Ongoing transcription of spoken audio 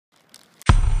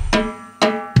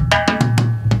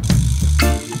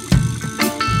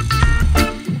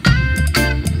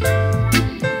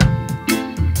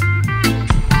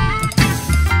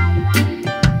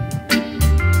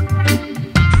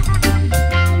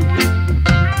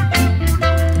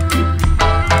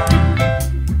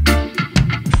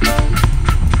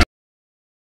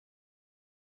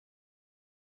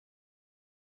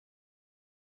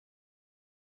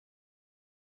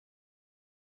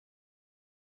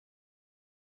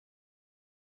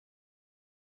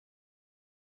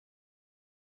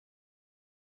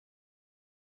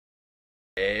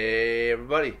Hey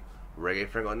everybody,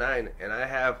 Reggaefrank 09, and I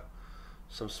have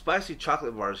some spicy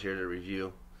chocolate bars here to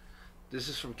review. This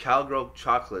is from Cowgirl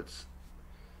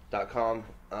Chocolates.com.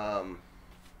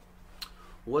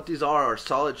 What these are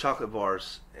solid chocolate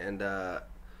bars, and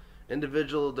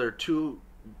individual, they're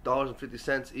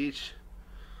 $2.50 each,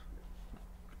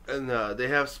 and they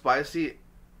have spicy.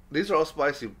 These are all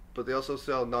spicy, but they also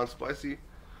sell non-spicy.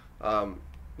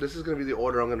 This is going to be the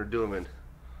order I'm going to do them in.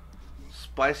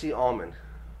 Spicy almond,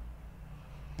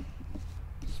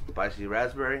 spicy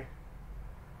raspberry,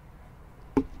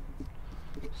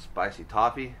 spicy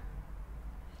toffee,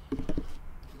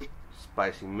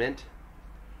 spicy mint,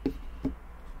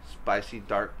 spicy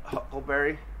dark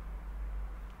huckleberry,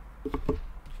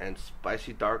 and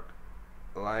spicy dark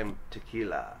lime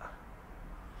tequila.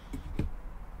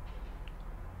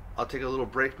 I'll take a little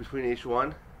break between each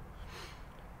one,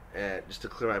 and just to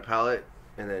clear my palate,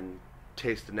 and then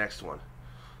taste the next one.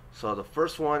 So the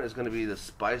first one is going to be the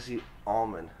spicy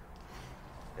almond,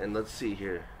 and let's see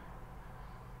here.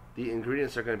 The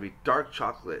ingredients are going to be dark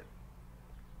chocolate,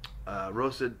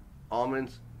 roasted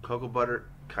almonds, cocoa butter,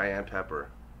 cayenne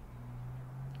pepper.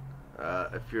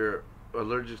 If you're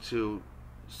allergic to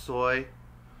soy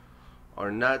or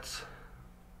nuts,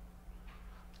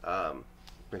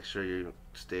 make sure you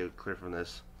stay clear from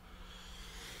this.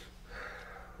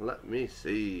 Let me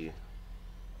see.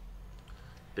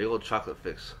 Big old chocolate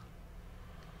fix.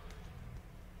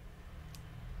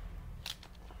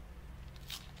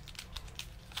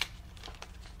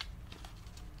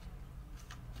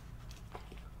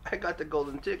 I got the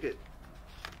golden ticket.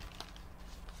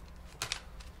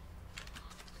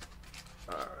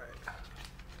 Alright.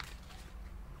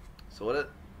 So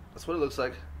that's what it looks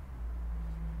like.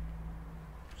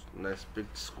 Nice big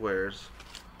squares.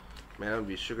 Man, I'm gonna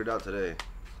be sugared out today.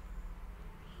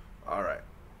 Alright.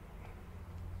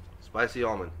 Spicy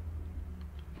almond.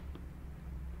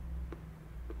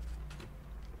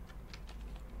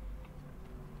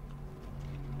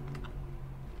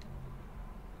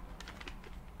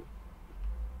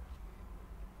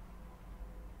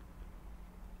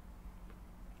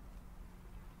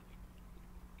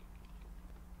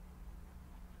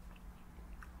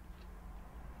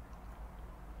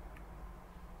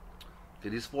 Okay,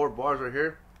 these 4 bars right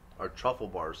here are truffle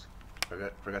bars.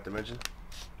 Forgot to mention.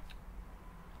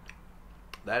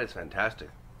 That is fantastic.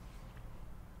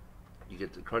 You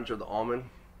get the crunch of the almond,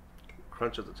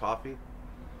 crunch of the toffee,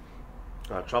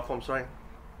 truffle, I'm sorry,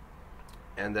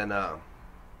 and then that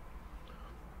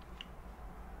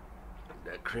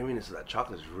creaminess of that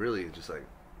chocolate is really just like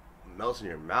melts in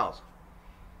your mouth.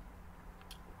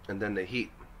 And then the heat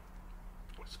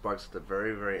sparks at the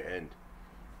very, very end,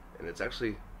 and it's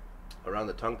actually around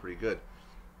the tongue pretty good.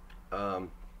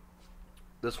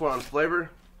 This one on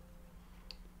flavor,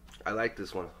 I like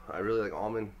this one. I really like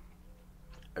almond.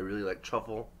 I really like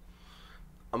truffle.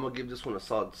 I'm going to give this one a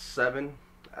solid 7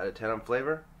 out of 10 on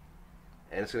flavor.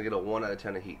 And it's going to get a 1 out of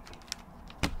 10 of heat.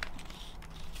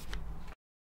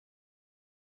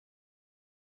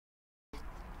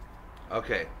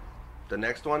 Okay, the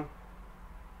next one.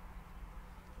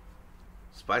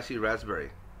 Spicy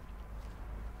raspberry.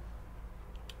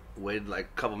 Waited like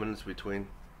a couple minutes between.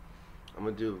 I'm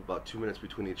going to do about 2 minutes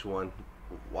between each one.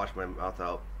 Wash my mouth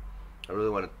out. I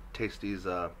really want to taste these,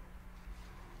 and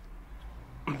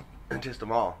taste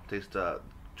them all. Taste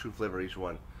true flavor of each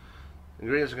one.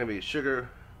 Ingredients are going to be sugar,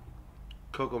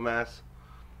 cocoa mass,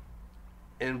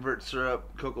 invert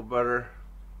syrup, cocoa butter,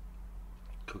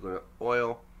 coconut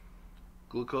oil,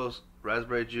 glucose,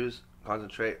 raspberry juice,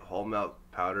 concentrate, whole milk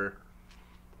powder,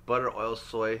 butter, oil,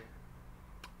 soy,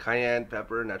 cayenne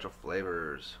pepper, natural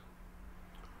flavors.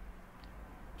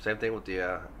 Same thing with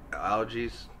the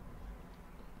allergies.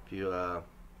 If you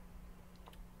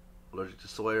allergic to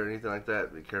soy or anything like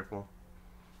that, be careful.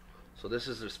 So this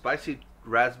is the spicy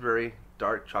raspberry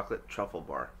dark chocolate truffle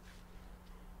bar.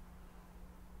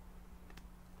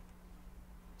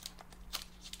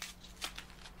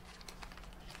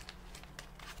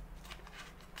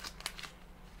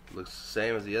 Looks the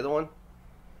same as the other one.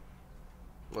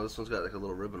 Well, this one's got like a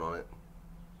little ribbon on it.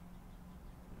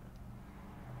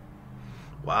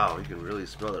 Wow, you can really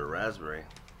smell the raspberry.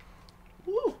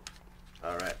 Woo!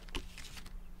 Alright.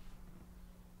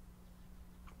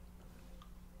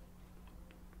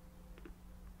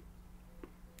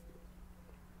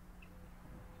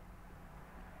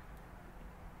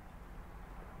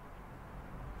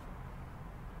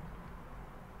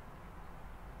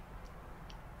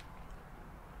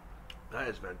 That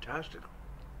is fantastic.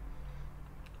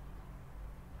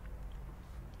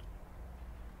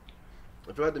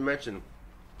 I forgot to mention,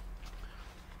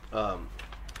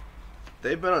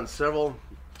 they've been on several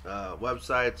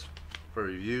websites for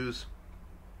reviews.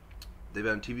 They've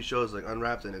been on TV shows like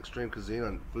Unwrapped and Extreme Cuisine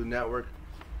on Food Network.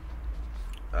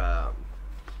 Have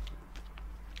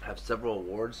several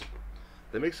awards.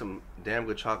 They make some damn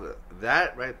good chocolate.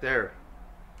 That right there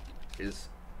is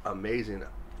amazing.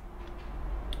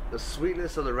 The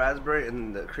sweetness of the raspberry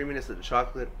and the creaminess of the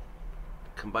chocolate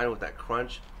combined with that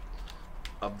crunch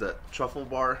of the truffle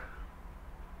bar.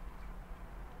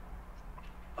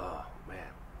 Oh man,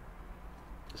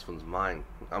 this one's mine.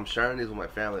 I'm sharing these with my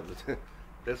family, but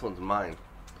this one's mine.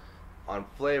 On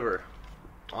flavor,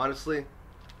 honestly,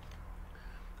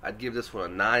 I'd give this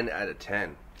one a 9 out of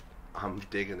 10. I'm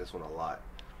digging this one a lot.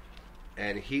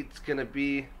 And heat's gonna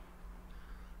be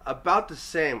about the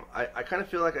same. I kind of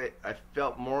feel like I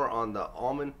felt more on the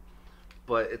almond,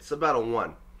 but it's about a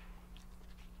 1.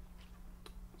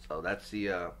 So that's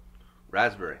the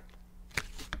raspberry.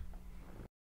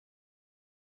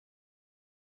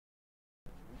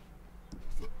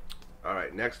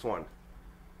 Alright, next one.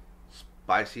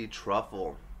 Spicy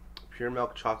truffle. Pure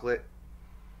milk chocolate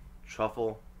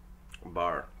truffle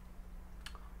bar.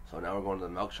 So now we're going to the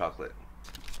milk chocolate.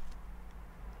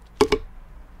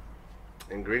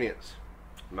 Ingredients.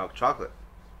 Milk chocolate.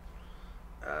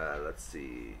 Let's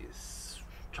see.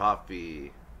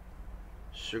 Toffee.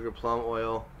 Sugar plum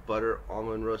oil. Butter.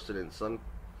 Almond roasted in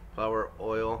sunflower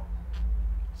oil.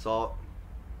 Salt.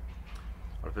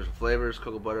 Artificial flavors.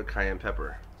 Cocoa butter. Cayenne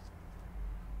pepper.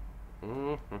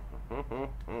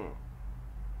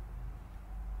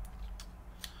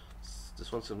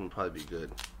 This one's gonna probably be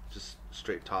good. Just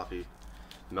straight toffee,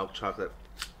 milk chocolate.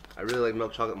 I really like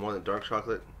milk chocolate more than dark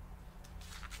chocolate.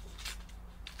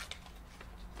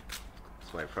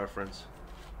 It's my preference.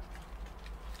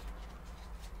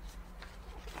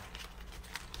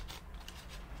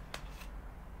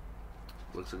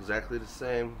 Looks exactly the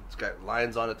same. It's got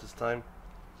lines on it this time.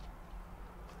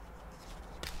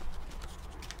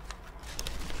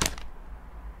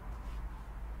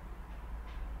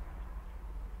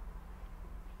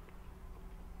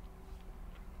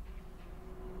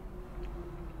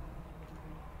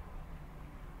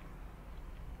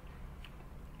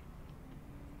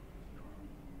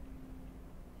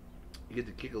 You get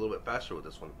to kick a little bit faster with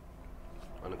this one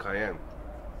on the cayenne.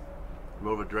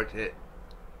 More of a direct hit.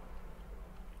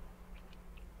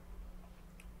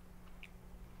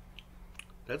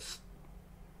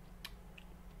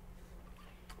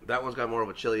 That one's got more of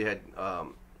a chili head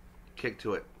kick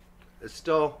to it. It's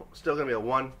still gonna be a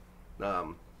 1,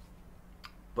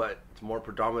 but it's more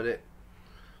predominant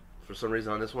for some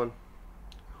reason on this one.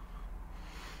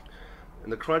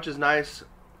 And the crunch is nice.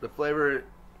 The flavor,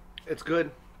 it's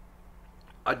good.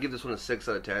 I'd give this one a 6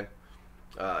 out of 10.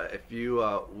 If you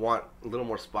want a little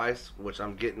more spice, which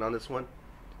I'm getting on this one,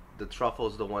 the truffle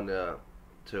is the one to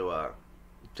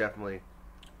definitely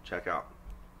check out.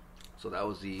 So that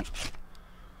was the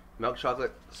milk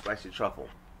chocolate spicy truffle.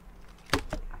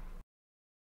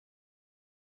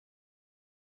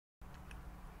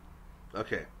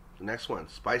 Okay, the next one,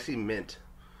 spicy mint.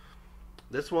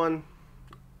 This one,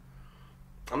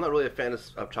 I'm not really a fan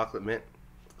of chocolate mint,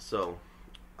 so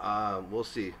we'll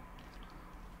see.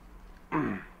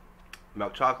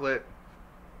 Milk chocolate,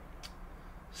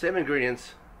 same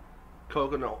ingredients,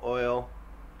 coconut oil,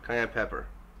 cayenne pepper.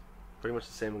 Pretty much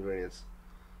the same ingredients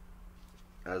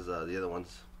as the other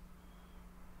ones.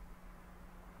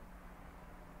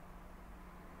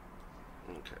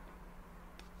 Okay.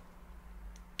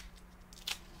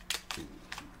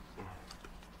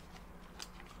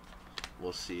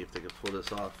 We'll see if they can pull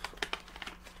this off.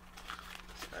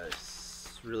 I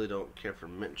really don't care for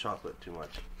mint chocolate too much.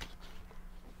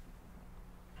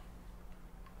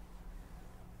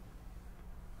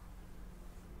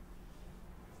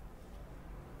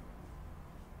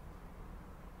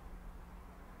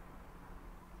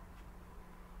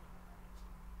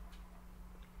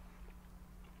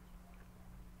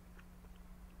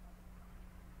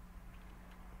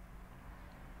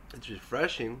 It's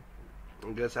refreshing.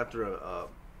 I guess after a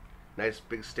nice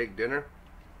big steak dinner,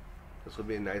 this will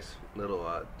be a nice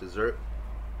little dessert.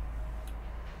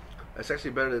 It's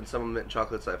actually better than some mint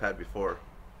chocolates I've had before.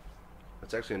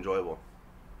 It's actually enjoyable.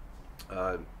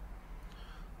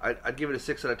 I'd give it a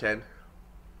 6 out of 10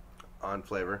 on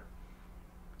flavor.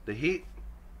 The heat,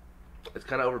 it's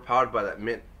kind of overpowered by that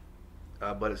mint,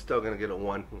 but it's still going to get a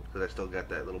 1 because I still got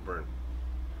that little burn.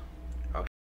 Okay.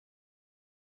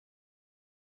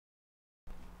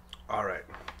 Alright.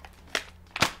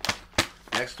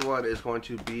 Next one is going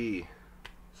to be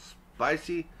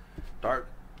spicy dark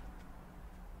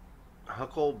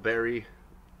Huckleberry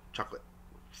chocolate.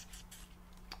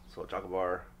 So chocolate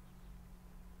bar.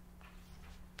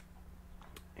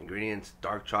 Ingredients: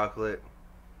 dark chocolate,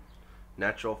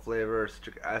 natural flavor,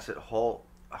 citric acid, whole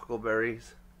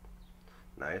huckleberries,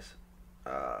 nice,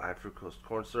 high fructose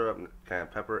corn syrup, cayenne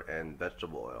pepper, and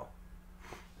vegetable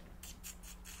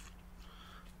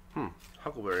oil.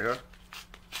 Huckleberry, huh?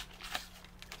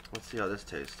 Let's see how this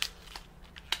tastes.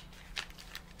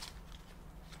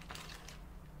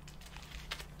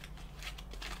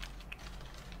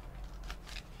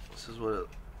 This is what it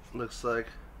looks like.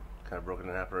 Kind of broken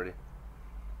in half already.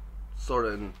 Sort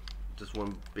of in just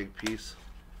one big piece.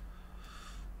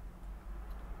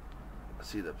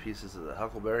 See the pieces of the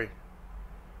huckleberry.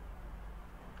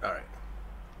 Alright.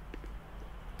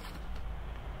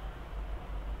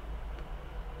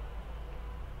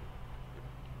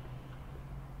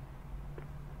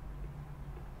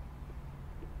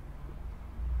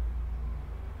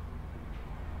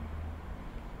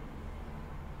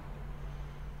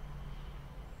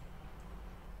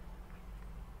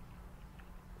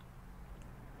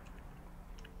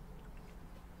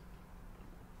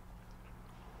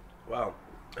 Wow.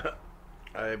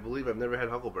 I believe I've never had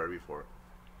huckleberry before.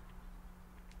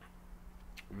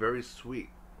 Very sweet.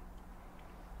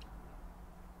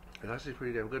 It's actually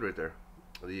pretty damn good right there.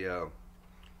 The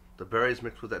berries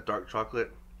mixed with that dark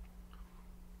chocolate.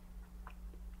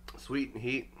 Sweet and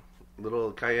heat.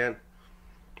 Little cayenne.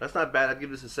 That's not bad. I'd give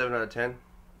this a 7 out of 10.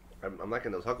 I'm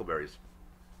liking those huckleberries.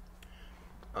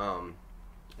 And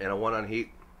a 1 on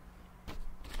heat.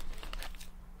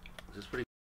 This is pretty.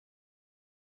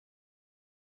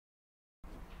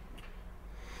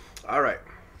 Alright,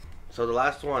 so the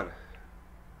last one,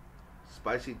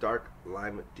 spicy dark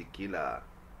lime tequila.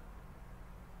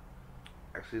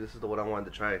 Actually, this is the one I wanted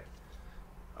to try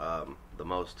the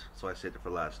most, so I saved it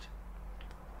for last.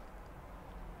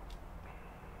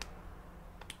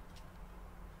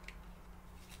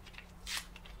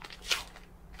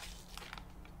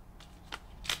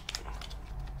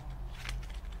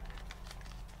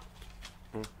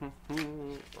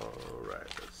 Alright,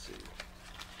 let's see.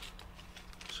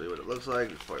 Show you what it looks like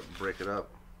before I break it up.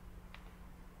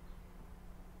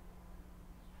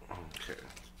 Okay.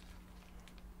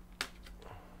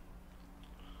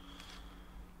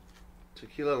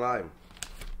 Tequila Lime.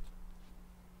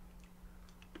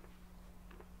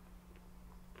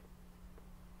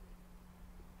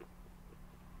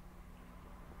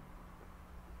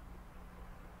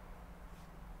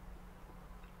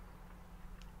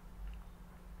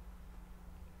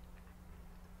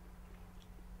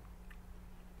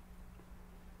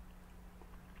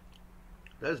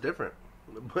 That's different,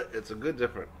 but it's a good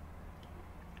different.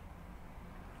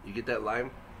 You get that lime.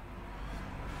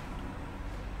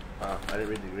 I didn't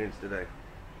read the ingredients, did I?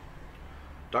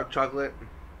 Dark chocolate.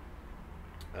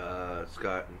 It's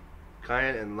got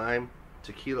cayenne and lime,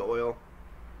 tequila oil,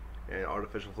 and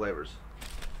artificial flavors.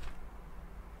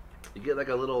 You get like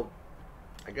a little,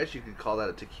 I guess you could call that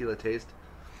a tequila taste.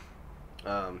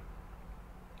 At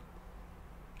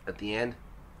the end,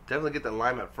 definitely get the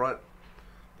lime up front.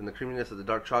 And the creaminess of the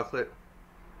dark chocolate.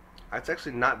 It's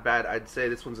actually not bad. I'd say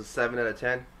this one's a 7 out of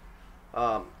 10.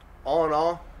 All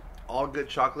in all good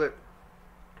chocolate.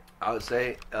 I would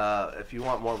say if you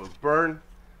want more of a burn,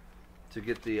 to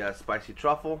get the spicy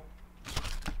truffle.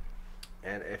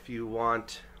 And if you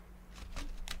want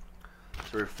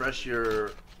to refresh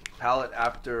your palate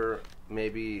after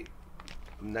maybe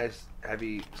a nice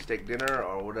heavy steak dinner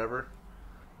or whatever,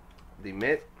 the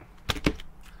mint.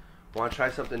 Want to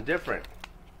try something different?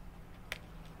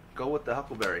 Go with the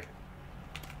huckleberry.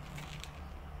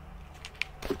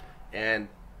 And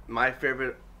my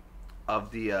favorite of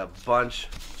the bunch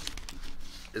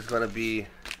is going to be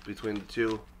between the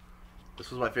two.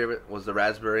 This was my favorite, was the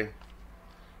raspberry,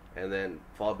 and then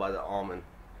followed by the almond.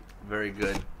 Very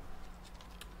good.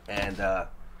 And the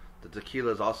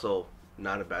tequila is also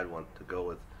not a bad one to go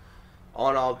with. All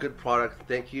in all, good product.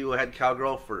 Thank you, Head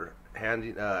Cowgirl, for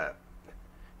handing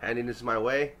this my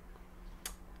way.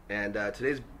 And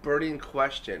today's burning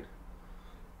question: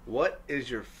 what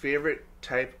is your favorite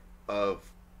type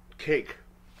of cake?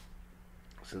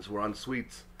 Since we're on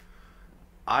sweets,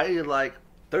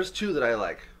 there's two that I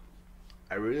like.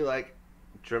 I really like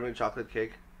German chocolate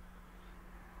cake,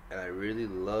 and I really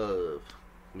love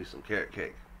me some carrot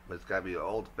cake. But it's gotta be an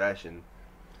old-fashioned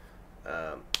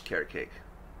carrot cake.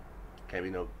 Can't be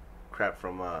no crap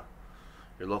from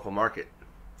your local market.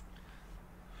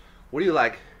 What do you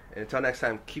like? And until next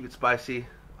time, keep it spicy.